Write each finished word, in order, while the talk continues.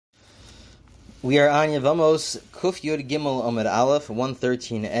We are on Yevamos Kuf Yud Gimel Amud Aleph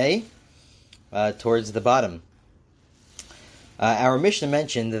 113a, towards the bottom. Our Mishnah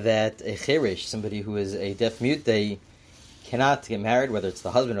mentioned that a cherish, somebody who is a deaf mute, they cannot get married, whether it's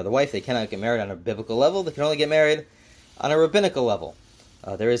the husband or the wife, they cannot get married on a biblical level, they can only get married on a rabbinical level.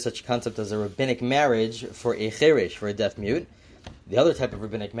 There is such a concept as a rabbinic marriage for a cherish, for a deaf mute. The other type of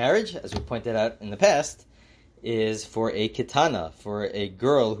rabbinic marriage, as we pointed out in the past, is for a kitana, for a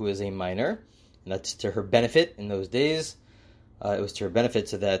girl who is a minor. And that's to her benefit in those days. It was to her benefit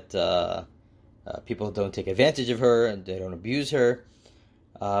so that people don't take advantage of her and they don't abuse her,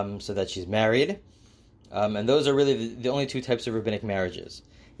 so that she's married. And those are really the only two types of rabbinic marriages.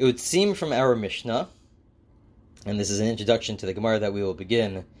 It would seem from our Mishnah, and this is an introduction to the Gemara that we will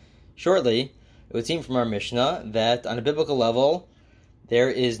begin shortly, it would seem from our Mishnah that on a biblical level,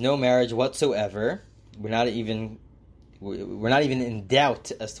 there is no marriage whatsoever. We're not even in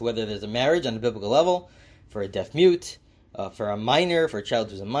doubt as to whether there's a marriage on a biblical level for a deaf mute, for a minor, for a child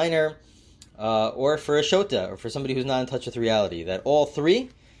who's a minor, or for a shota, or for somebody who's not in touch with reality. That all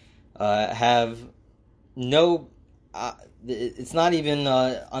three have no... it's not even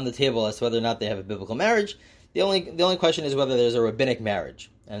on the table as to whether or not they have a biblical marriage. The only question is whether there's a rabbinic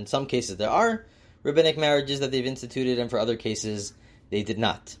marriage. And in some cases there are rabbinic marriages that they've instituted, and for other cases they did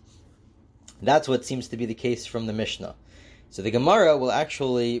not. That's what seems to be the case from the Mishnah. So the Gemara will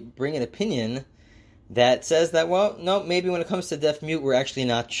actually bring an opinion that says that, well, no, maybe when it comes to deaf mute, we're actually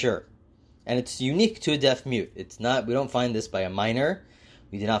not sure. And it's unique to a deaf mute. It's not, we don't find this by a minor.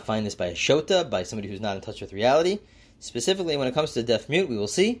 We do not find this by a shota, by somebody who's not in touch with reality. Specifically, when it comes to deaf mute, we will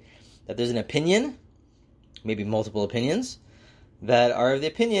see that there's an opinion, maybe multiple opinions, that are of the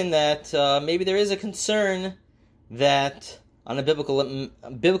opinion that maybe there is a concern that on a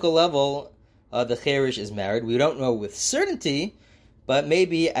biblical level, the cherish is married. We don't know with certainty, but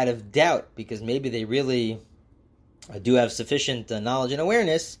maybe out of doubt, because maybe they really do have sufficient knowledge and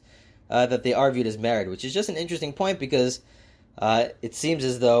awareness that they are viewed as married, which is just an interesting point, because it seems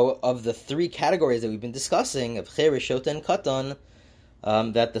as though of the three categories that we've been discussing, of cherish, shota, and katan,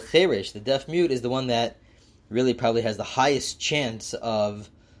 that the cherish, the deaf mute, is the one that really probably has the highest chance of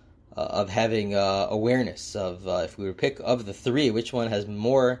having awareness. Of if we were to pick of the three, which one has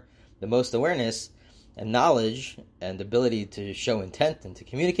the most awareness and knowledge and ability to show intent and to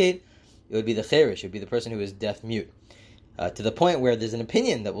communicate, it would be the cherish. It would be the person who is deaf mute. To the point where there's an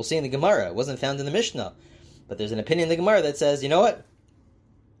opinion that we'll see in the Gemara. It wasn't found in the Mishnah, but there's an opinion in the Gemara that says, you know what?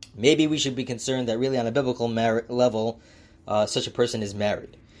 Maybe we should be concerned that really on a biblical level, such a person is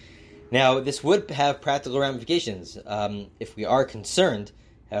married. Now, this would have practical ramifications. If we are concerned,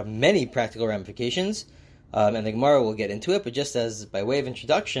 have many practical ramifications. And the Gemara will get into it, but just as by way of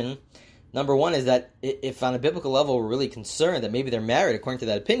introduction, number one is that if on a biblical level we're really concerned that maybe they're married according to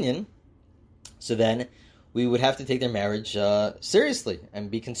that opinion, so then we would have to take their marriage seriously and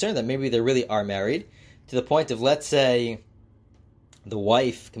be concerned that maybe they really are married, to the point of, let's say, the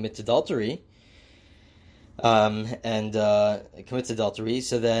wife commits adultery, so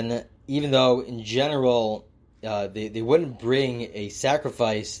then even though in general they wouldn't bring a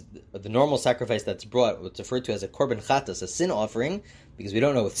sacrifice, the normal sacrifice that's brought, what's referred to as a korban chatas, a sin offering, because we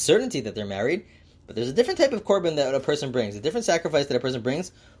don't know with certainty that they're married, but there's a different type of korban that a person brings, a different sacrifice that a person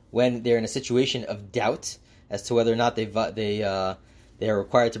brings when they're in a situation of doubt as to whether or not they are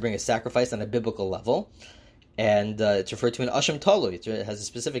required to bring a sacrifice on a biblical level, and it's referred to an asham talu. It has a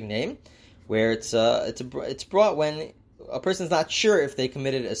specific name, where it's brought when a person's not sure if they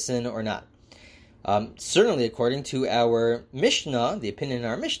committed a sin or not. Certainly, according to our Mishnah, the opinion in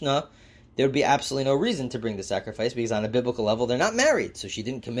our Mishnah, there would be absolutely no reason to bring the sacrifice, because on a biblical level, they're not married, so she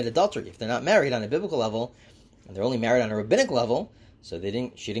didn't commit adultery. If they're not married on a biblical level, and they're only married on a rabbinic level, so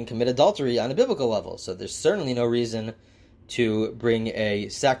she didn't commit adultery on a biblical level. So there's certainly no reason to bring a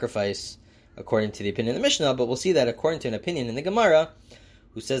sacrifice according to the opinion of the Mishnah, but we'll see that according to an opinion in the Gemara,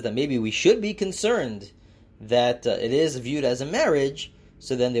 who says that maybe we should be concerned that it is viewed as a marriage,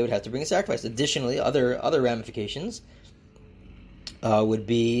 so then they would have to bring a sacrifice. Additionally, other ramifications would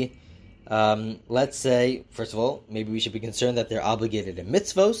be, let's say, first of all, maybe we should be concerned that they're obligated in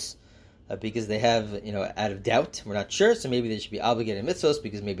mitzvos, because they have, out of doubt, we're not sure, so maybe they should be obligated in mitzvos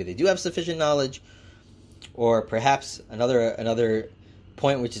because maybe they do have sufficient knowledge. Or perhaps another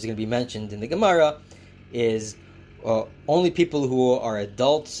point which is going to be mentioned in the Gemara is only people who are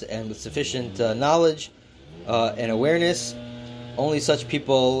adults and with sufficient knowledge and awareness, only such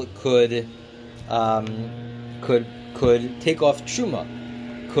people could take off truma,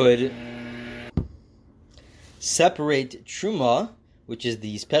 could separate truma, which is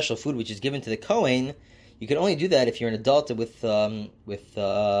the special food which is given to the Kohen. You can only do that if you're an adult with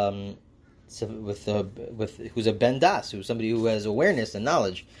who's a ben das, who's somebody who has awareness and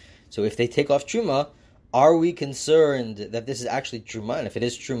knowledge. So if they take off truma, are we concerned that this is actually truma? And if it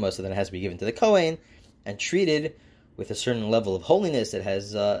is truma, so then it has to be given to the kohen and treated with a certain level of holiness. It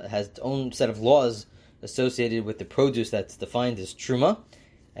has its own set of laws associated with the produce that's defined as truma,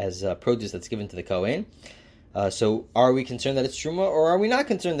 as produce that's given to the kohen. So are we concerned that it's truma, or are we not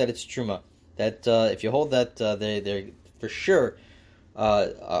concerned that it's truma? That if you hold that they for sure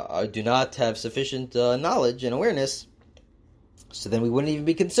do not have sufficient knowledge and awareness, so then we wouldn't even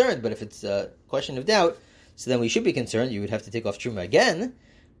be concerned. But if it's a question of doubt, so then we should be concerned. You would have to take off truma again.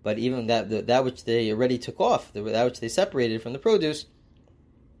 But even that which they already took off, that which they separated from the produce,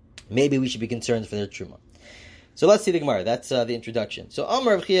 maybe we should be concerned for their truma. So let's see the Gemara. That's the introduction. So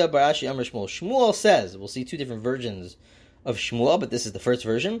Amar Rav Chia bar Ashi Amar Shmuel. Shmuel says, we'll see two different versions of Shmuel, but this is the first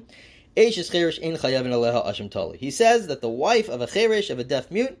version. He says that the wife of a cheresh, of a deaf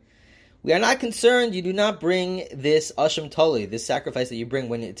mute, we are not concerned. You do not bring this asham tali, this sacrifice that you bring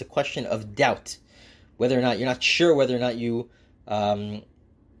when it's a question of doubt, whether or not you're not sure whether or not you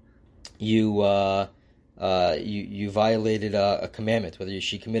violated a commandment, whether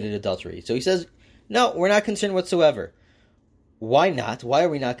she committed adultery. So he says, no, we're not concerned whatsoever. Why not? Why are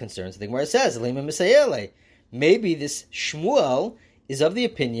we not concerned? So the Gemara says, maybe this Shmuel is of the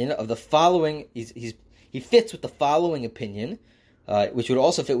opinion of the following. He fits with the following opinion, which would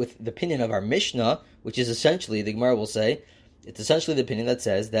also fit with the opinion of our Mishnah, which is essentially, the Gemara will say, it's essentially the opinion that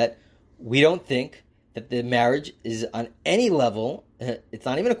says that we don't think that the marriage is on any level. It's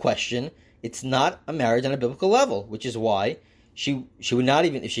not even a question. It's not a marriage on a biblical level, which is why she would not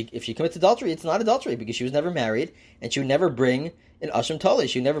even, if she commits adultery, it's not adultery because she was never married, and she would never bring an asham tali.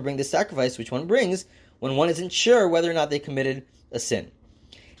 She would never bring the sacrifice which one brings when one isn't sure whether or not they committed a sin.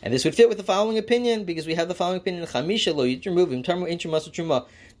 And this would fit with the following opinion, because we have the following opinion: Chamisha lo truma.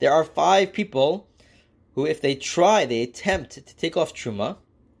 There are 5 people who, if they attempt to take off truma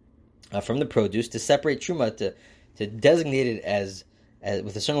from the produce, to separate truma, to designate it as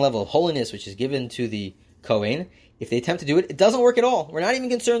with a certain level of holiness which is given to the kohen. If they attempt to do it, it doesn't work at all. We're not even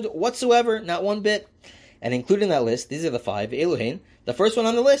concerned whatsoever, not one bit. And included in that list, these are the 5, Eluhain. The first one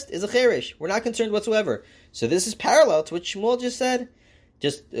on the list is a cheresh. We're not concerned whatsoever. So this is parallel to what Shmuel just said.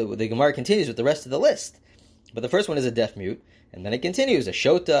 The Gemara continues with the rest of the list. But the first one is a deaf mute, and then it continues, a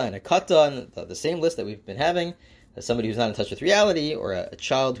shota and a kata, and the same list that we've been having, somebody who's not in touch with reality, or a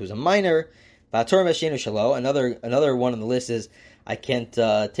child who's a minor. Another one on the list is, I can't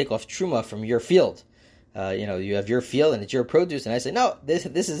take off truma from your field. You have your field and it's your produce, and I say, no, this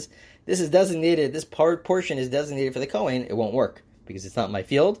is designated, this portion is designated for the Kohen. It won't work because it's not my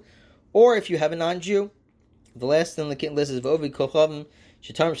field. Or if you have a non-Jew, the last on the list is V'ovid Kochavim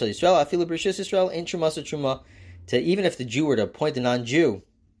Shetarm Shal Yisrael Afilu B'Rishus Yisrael Ein Truma So Truma. To even if the Jew were to appoint a non-Jew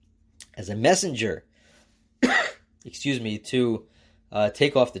as a messenger, to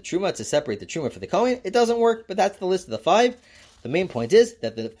take off the truma, to separate the truma for the Kohen, it doesn't work. But that's the list of the 5. The main point is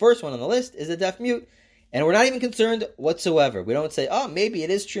that the first one on the list is a deaf mute. And we're not even concerned whatsoever. We don't say, oh, maybe it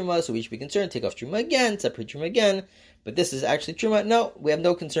is truma, so we should be concerned. Take off truma again, separate truma again. But this is actually truma. No, we have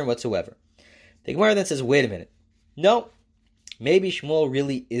no concern whatsoever. The Gemara then says, wait a minute. No, maybe Shmuel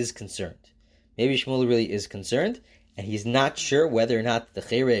really is concerned. And he's not sure whether or not the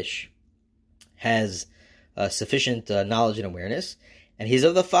cheresh has sufficient knowledge and awareness. And he's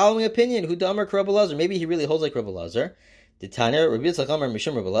of the following opinion, Hu Damar Rabbi Elazar. Maybe he really holds like Rabbi Elazar. The Tanya, Rabbi Yitzchak Amar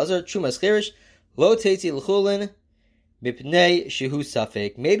Mishum Rabbi Elazar, Trumas cheresh, Lo teitzi l'chulin mipnei shehu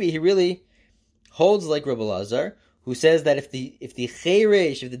safek. Maybe he really holds like Rabbi Elazar, who says that if the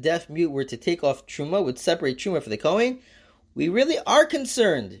cheresh, if the deaf mute were to take off truma, would separate truma for the kohen, we really are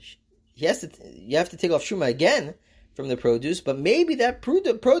concerned. You have to take off truma again from the produce, but maybe that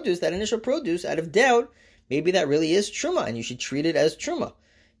produce, that initial produce, out of doubt, maybe that really is truma, and you should treat it as truma.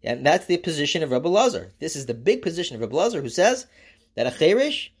 And that's the position of Rabbi Elazar. This is the big position of Rabbi Elazar, who says that a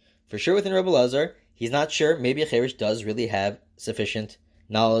cheresh, for sure within Rabbi Elazar, he's not sure, maybe a cheresh does really have sufficient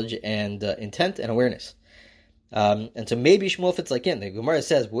knowledge and intent and awareness. And so maybe Shmuel fits like in. The Gemara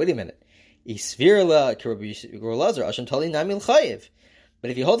says, wait a minute. But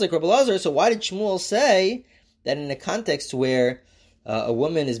if he holds like Rabbi Elazar, so why did Shmuel say that in a context where a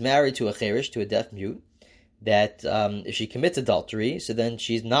woman is married to a cheresh, to a deaf mute, that if she commits adultery, so then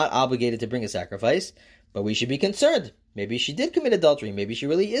she's not obligated to bring a sacrifice, but we should be concerned. Maybe she did commit adultery. Maybe she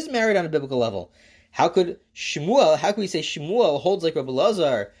really is married on a biblical level. How could we say Shmuel holds like Rabbi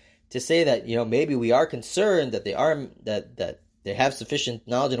Elazar to say that, maybe we are concerned that that they have sufficient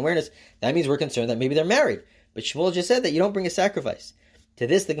knowledge and awareness? That means we're concerned that maybe they're married. But Shmuel just said that you don't bring a sacrifice. To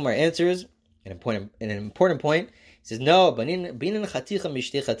this, the Gemara answers an important point. He says, no, binin chaticha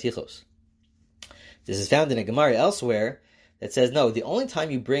mishtei chatichos. This is found in a Gemara elsewhere that says, no, the only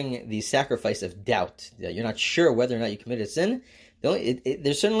time you bring the sacrifice of doubt, that you're not sure whether or not you committed a sin,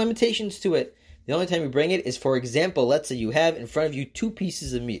 there's certain limitations to it. The only time you bring it is, for example, let's say you have in front of you 2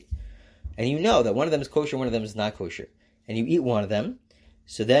 pieces of meat, and you know that one of them is kosher, one of them is not kosher, and you eat one of them,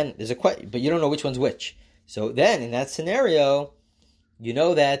 so then there's a question, but you don't know which one's which. So then, in that scenario, you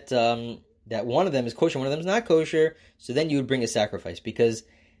know that that one of them is kosher, one of them is not kosher, so then you would bring a sacrifice, because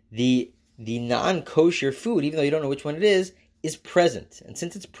the non-kosher food, even though you don't know which one it is present. And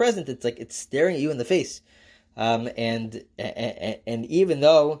since it's present, it's like it's staring at you in the face. And even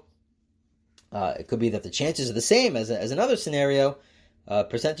though it could be that the chances are the same as another scenario,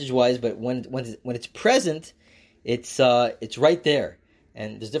 percentage-wise, but when it's present, it's right there.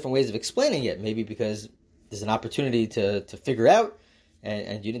 And there's different ways of explaining it. Maybe because there's an opportunity to figure out,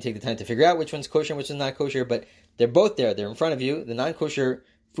 and you didn't take the time to figure out which one's kosher and which one's not kosher, but they're both there. They're in front of you. The non-kosher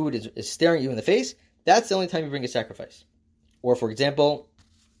food is staring at you in the face. That's the only time you bring a sacrifice. Or, for example,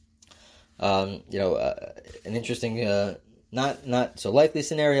 an interesting, not so likely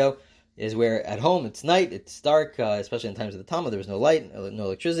scenario is where at home it's night, it's dark, especially in times of the Talmud, there was no light, no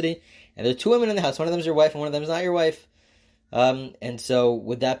electricity, and there are 2 women in the house. One of them is your wife, and one of them is not your wife. And so,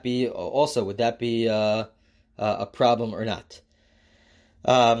 would that be a problem or not?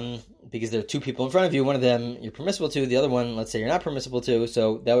 Because there are 2 people in front of you. One of them you're permissible to, the other one, let's say, you're not permissible to.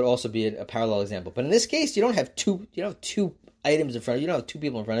 So that would also be a parallel example. But in this case, you don't have two items in front of you. You don't have 2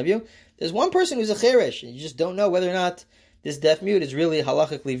 people in front of you. There's one person who's a cheresh, and you just don't know whether or not this deaf mute is really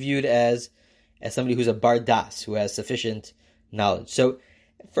halachically viewed as somebody who's a bar das, who has sufficient knowledge. So,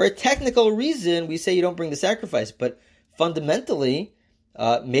 for a technical reason, we say you don't bring the sacrifice, but fundamentally,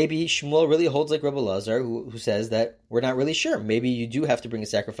 maybe Shmuel really holds like Rabbi Lazar, who says that we're not really sure. Maybe you do have to bring a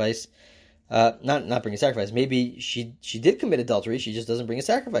sacrifice. Not bring a sacrifice. Maybe she did commit adultery. She just doesn't bring a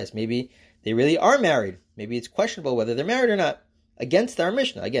sacrifice. Maybe they really are married. Maybe it's questionable whether they're married or not. Against our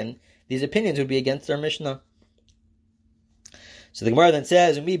Mishnah. Again, these opinions would be against our Mishnah. So the Gemara then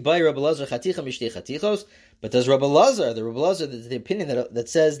says, but does Rabbi Lazar, the opinion that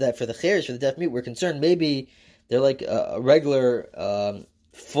says that for the cheresh, for the deaf mute, we're concerned maybe they're like a regular,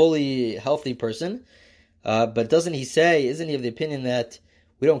 fully healthy person, but isn't he of the opinion that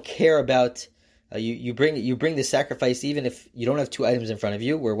we don't care about, you bring the sacrifice even if you don't have 2 items in front of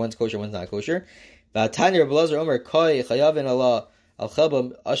you, where one's kosher, one's not kosher. That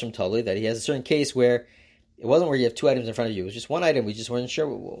he has a certain case where it wasn't where you have 2 items in front of you. It was just 1 item. We just weren't sure.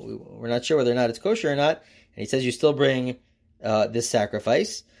 We're not sure whether or not it's kosher or not. And he says you still bring this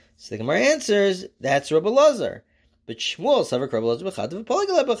sacrifice. So the Gemara answers, that's Rabbi Lazar. But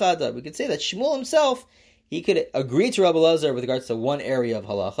Shmuel, we could say that Shmuel himself, he could agree to Rabbi Lazar with regards to one area of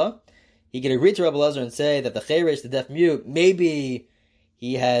halacha. He could agree to Rabbi Lazar and say that the cheresh, the deaf mute, maybe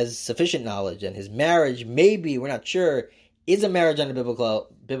he has sufficient knowledge, and his marriage, maybe, we're not sure, is a marriage on a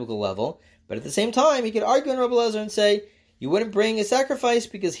biblical level. But at the same time, he could argue in Rabbi Lazar and say, you wouldn't bring a sacrifice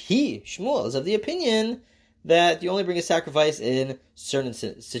because Shmuel, is of the opinion that you only bring a sacrifice in certain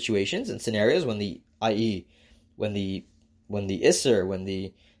situations and scenarios when the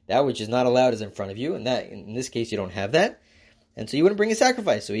Isser, that which is not allowed is in front of you, and that, in this case, you don't have that. And so you wouldn't bring a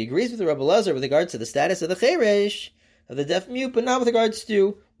sacrifice. So he agrees with the Rabbi Lazar with regards to the status of the cheresh, of the deaf mute, but not with regards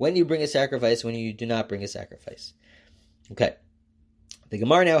to when you bring a sacrifice, when you do not bring a sacrifice. Okay. The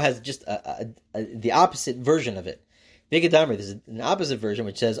Gemara now has just the opposite version of it. There's an opposite version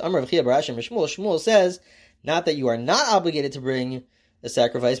which says, Amar V'chia Barashim Shmuel says, not that you are not obligated to bring a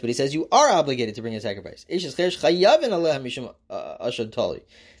sacrifice, but he says you are obligated to bring a sacrifice.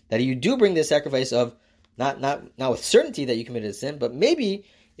 That you do bring the sacrifice of, not with certainty that you committed a sin, but maybe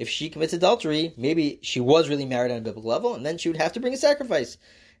if she commits adultery, maybe she was really married on a biblical level, and then she would have to bring a sacrifice.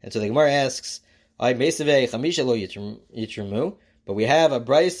 And so the Gemara asks, but we have a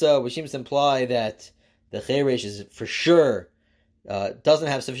brisa which seems to imply that the cheresh is for sure doesn't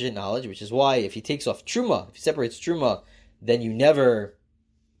have sufficient knowledge, which is why if he takes off truma, if he separates truma, then you never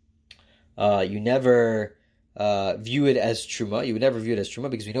view it as truma. You would never view it as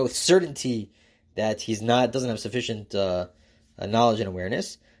truma because we know with certainty that doesn't have sufficient knowledge and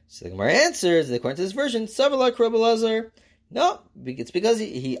awareness. So the Gemara answers, according to this version, Savalak Rabbi Lazar. No, it's because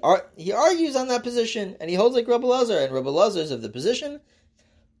he argues on that position, and he holds like Rabbi Lazar, and Rabbi Lazar is of the position,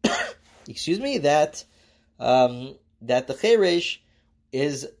 that the cheresh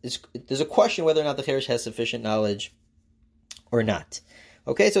is there's a question whether or not the cheresh has sufficient knowledge or not.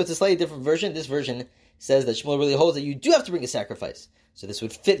 Okay, so it's a slightly different version. This version says that Shmuel really holds that you do have to bring a sacrifice. So this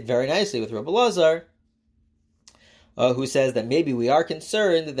would fit very nicely with Rabbi Lazar, who says that maybe we are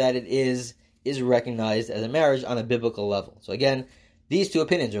concerned that it is recognized as a marriage on a biblical level. So again, these two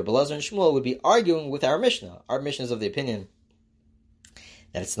opinions, Rabbi Elazar and Shmuel, would be arguing with our Mishnah. Our Mishnah is of the opinion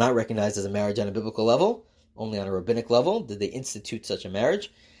that it's not recognized as a marriage on a biblical level, only on a rabbinic level did they institute such a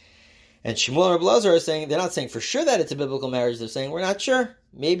marriage. And Shmuel and Rabbi Elazar are saying, they're not saying for sure that it's a biblical marriage, they're saying we're not sure.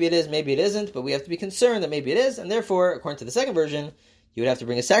 Maybe it is, maybe it isn't, but we have to be concerned that maybe it is, and therefore, according to the second version, you would have to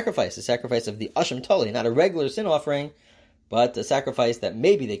bring a sacrifice of the Asham Toli, not a regular sin offering, but a sacrifice that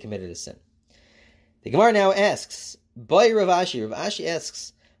maybe they committed a sin. The Gemara now asks, Boy Rav Ashi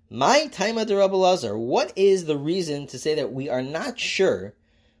asks, My Taima de Rabbi Elazar, what is the reason to say that we are not sure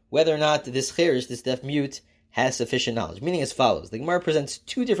whether or not this cherish, this deaf mute, has sufficient knowledge? Meaning as follows. The Gemara presents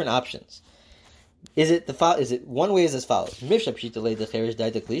two different options. Is it one way is as follows. Mifsha pshita le de cherish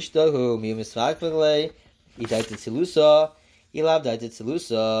daita klishta hu mi misfak v'le idaita tzilusa ilav daita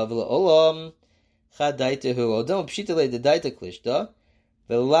tzilusa v'le olam chad daita hu odom pshita le de daita klishta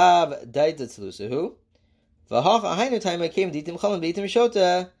v'lav daita tzilusa hu v'hach ahainu taima kem ditim chalan b'itim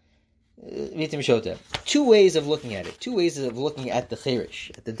shota. Two ways of looking at it. Two ways of looking at the cherish,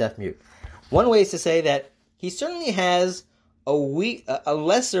 at the deaf mute. One way is to say that he certainly has a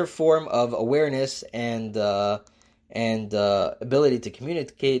lesser form of awareness and ability to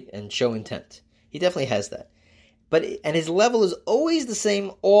communicate and show intent. He definitely has that. And his level is always the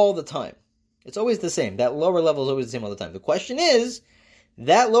same all the time. It's always the same. That lower level is always the same all the time. The question is,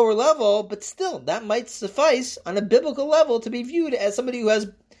 that lower level, but still, that might suffice on a biblical level to be viewed as somebody who has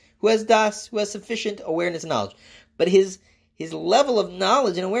das, who has sufficient awareness and knowledge. But his level of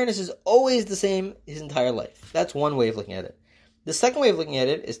knowledge and awareness is always the same his entire life. That's one way of looking at it. The second way of looking at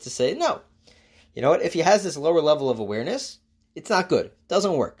it is to say, no. You know what? If he has this lower level of awareness, it's not good. It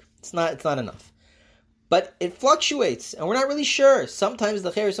doesn't work. It's not enough. But it fluctuates, and we're not really sure. Sometimes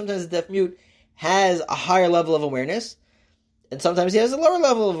the cherish, sometimes the deaf mute has a higher level of awareness, and sometimes he has a lower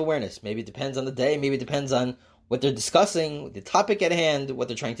level of awareness. Maybe it depends on the day. Maybe it depends on what they're discussing, the topic at hand, what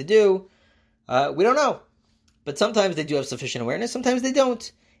they're trying to do. We don't know. But sometimes they do have sufficient awareness, sometimes they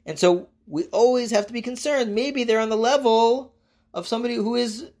don't. And so we always have to be concerned. Maybe they're on the level of somebody who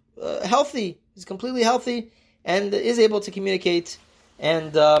is healthy, is completely healthy, and is able to communicate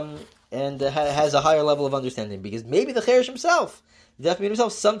and has a higher level of understanding. Because maybe the cherish himself, the deaf mute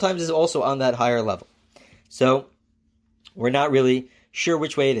himself, sometimes is also on that higher level. So we're not really sure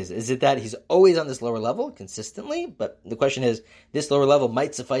which way it is. Is it that he's always on this lower level consistently, but the question is, this lower level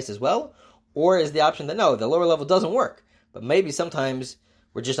might suffice as well? Or is the option that no, the lower level doesn't work, but maybe sometimes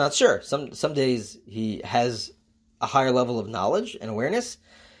we're just not sure. Some days he has a higher level of knowledge and awareness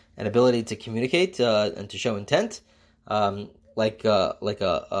and ability to communicate and to show intent, like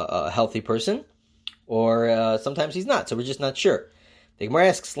a healthy person, or sometimes he's not. So we're just not sure. The Gemara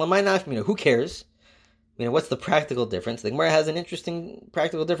asks, "Lamai nafmina, who cares? What's the practical difference?" The Gemara has an interesting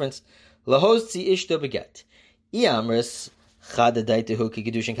practical difference. Lahoz tzi ishto beget. Iamris chada daitehu ki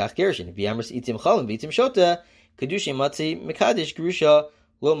kedushin kach gerushin. V'yamris itim chalim v'itim shota kedushin matzi mekadish gerusha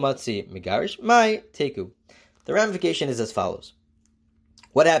lo matzi megarish mai teku. The ramification is as follows.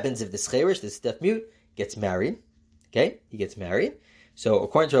 What happens if the cherish, this deaf mute, gets married? Okay, he gets married. So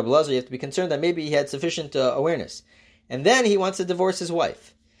according to Rabbi Elazar, you have to be concerned that maybe he had sufficient awareness. And then he wants to divorce his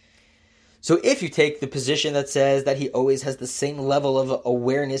wife. So if you take the position that says that he always has the same level of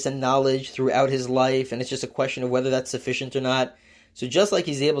awareness and knowledge throughout his life, and it's just a question of whether that's sufficient or not, so just like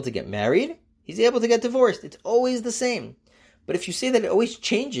he's able to get married, he's able to get divorced. It's always the same. But if you say that it always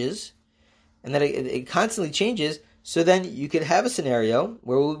changes, and that it constantly changes, so then you could have a scenario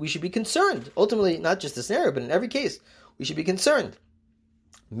where we should be concerned. Ultimately, not just the scenario, but in every case, we should be concerned.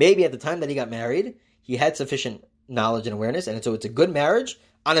 Maybe at the time that he got married, he had sufficient knowledge and awareness, and so it's a good marriage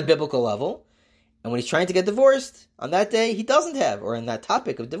on a biblical level. And when he's trying to get divorced, on that day, he doesn't have, or on that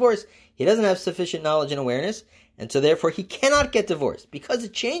topic of divorce, he doesn't have sufficient knowledge and awareness, and so therefore he cannot get divorced. Because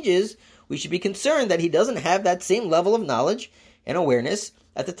it changes, we should be concerned that he doesn't have that same level of knowledge and awareness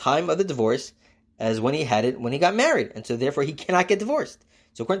at the time of the divorce as when he had it when he got married, and so therefore he cannot get divorced.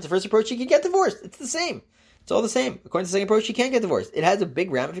 So according to the first approach, he can get divorced. It's the same. It's all the same. According to the second approach, he can't get divorced. It has a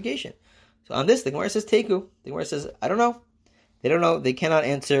big ramification. So on this, the Gemara says Teku. The Gemara says, I don't know. They don't know. They cannot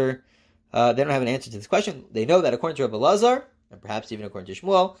answer. They don't have an answer to this question. They know that according to Rabbi Elazar, and perhaps even according to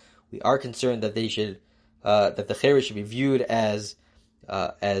Shmuel, we are concerned that they should, that the cherish should be viewed as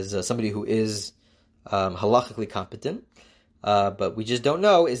somebody who is halachically competent. But we just don't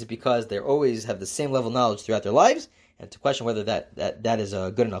know. Is it because they always have the same level of knowledge throughout their lives, and to question whether that is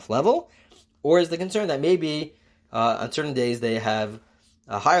a good enough level, or is the concern that maybe on certain days they have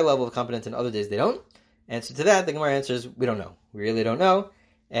a higher level of competence and other days they don't? And so to that, the Gemara answers, we don't know. We really don't know.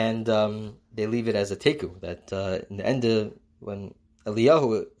 And they leave it as a teku, that in the end of, when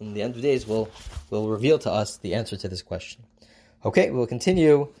Eliyahu, in the end of days, will reveal to us the answer to this question. Okay, we'll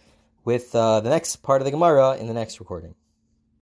continue with the next part of the Gemara in the next recording.